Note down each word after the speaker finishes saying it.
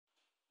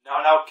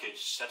Now,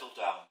 kids, settle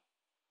down.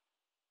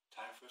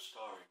 Time for a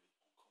story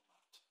with Uncle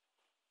Matt.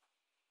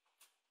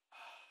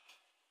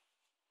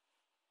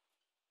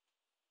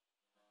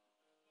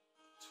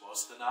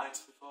 'Twas the night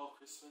before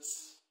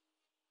Christmas,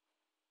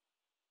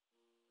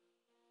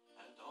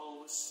 and all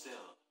was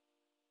still.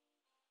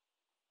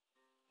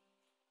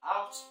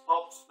 Out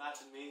popped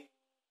Matt and me,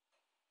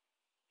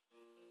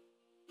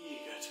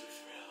 eager to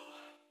thrill.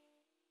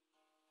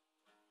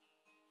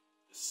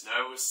 The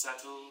snow was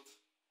settled,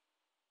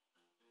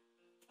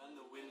 and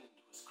the wind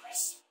was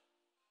crisp.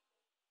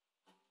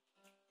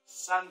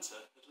 Santa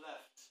had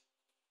left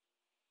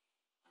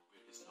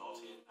with his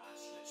naughty and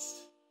nice list.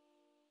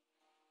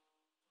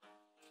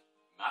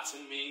 Matt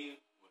and me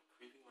were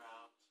creeping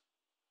round,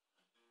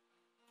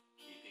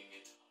 keeping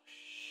it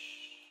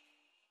hush,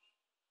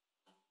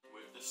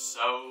 with the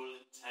sole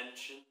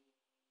intention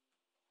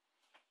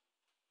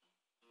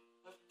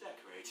of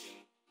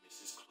decorating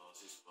Mrs.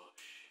 Claus's bush.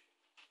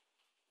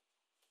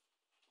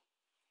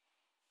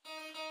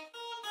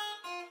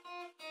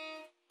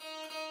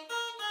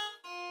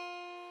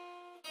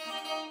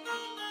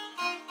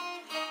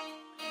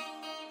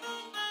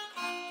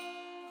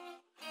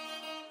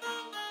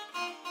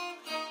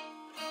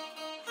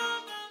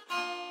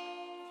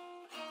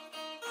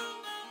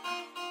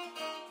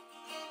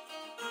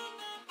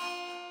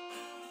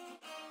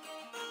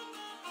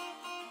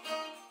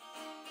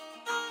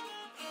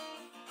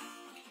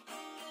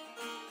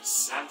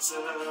 Santa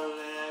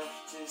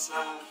left his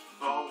life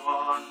for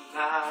one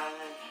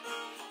night.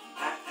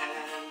 Matt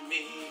and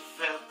me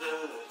felt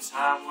the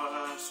time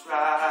was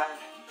right.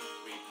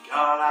 We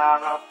got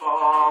out our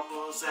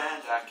baubles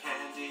and our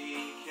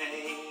candy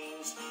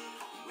canes.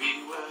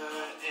 We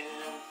were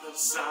in for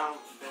some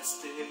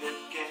festive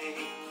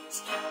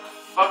games.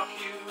 Fuck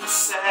you,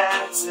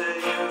 Santa,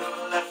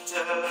 you left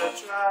her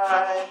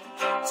dry.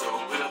 So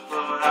we'll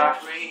put our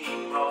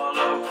cream all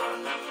over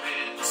the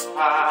mince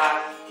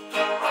pie.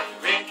 While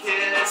you're in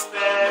kids'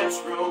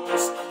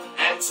 bedrooms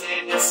and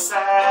in your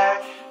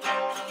sack,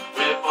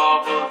 with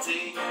Bauble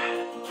Deep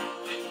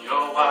in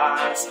your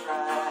wife's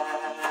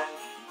crack.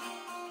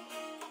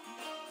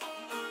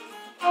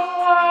 Your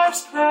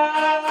wife's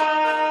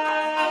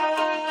crack.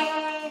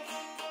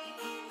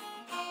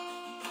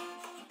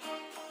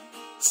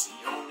 It's the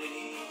only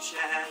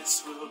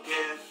chance we'll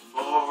get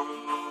for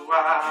a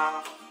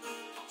while,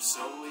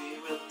 so we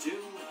will do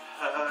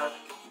her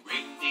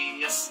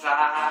reindeer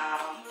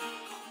style.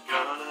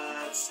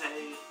 Gonna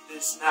take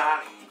this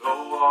night and go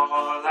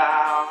all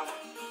out.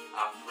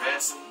 Our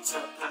present to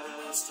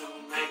hers to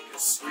make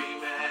us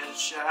scream and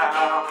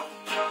shout.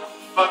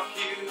 Fuck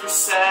you,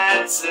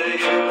 Santa,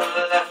 you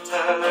left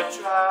her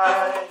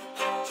dry.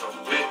 So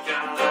we're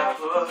gonna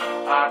put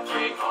our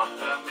cream on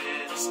the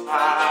mince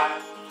pie.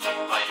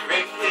 While you're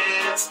in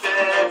kids'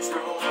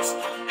 bedrooms,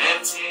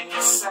 empty in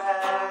your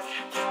sack,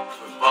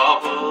 with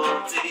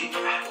Bauble Deep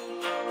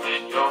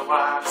in your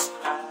wife's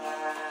crack.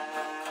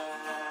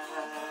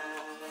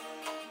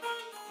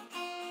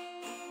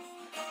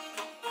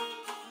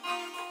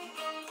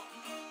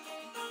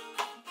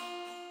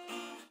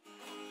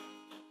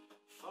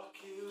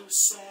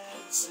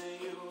 Santa,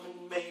 you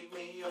made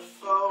me a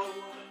foe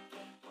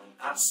when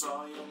I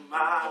saw your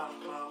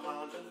mama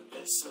under the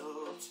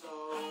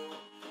mistletoe.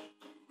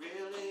 You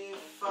really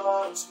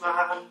fucked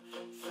my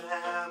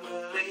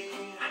family,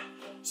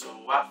 so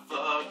I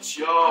fucked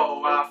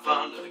your wife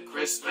under the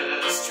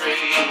Christmas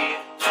tree.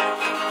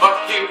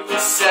 Fuck you,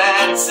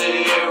 Santa,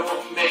 you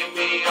made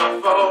me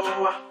a foe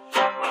when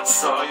I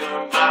saw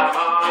your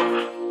mama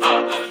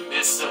under the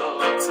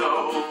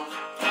mistletoe.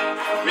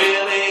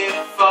 Really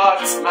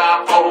fucked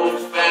my whole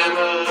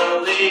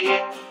family,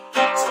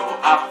 so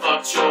I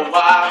fucked your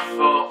wife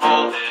for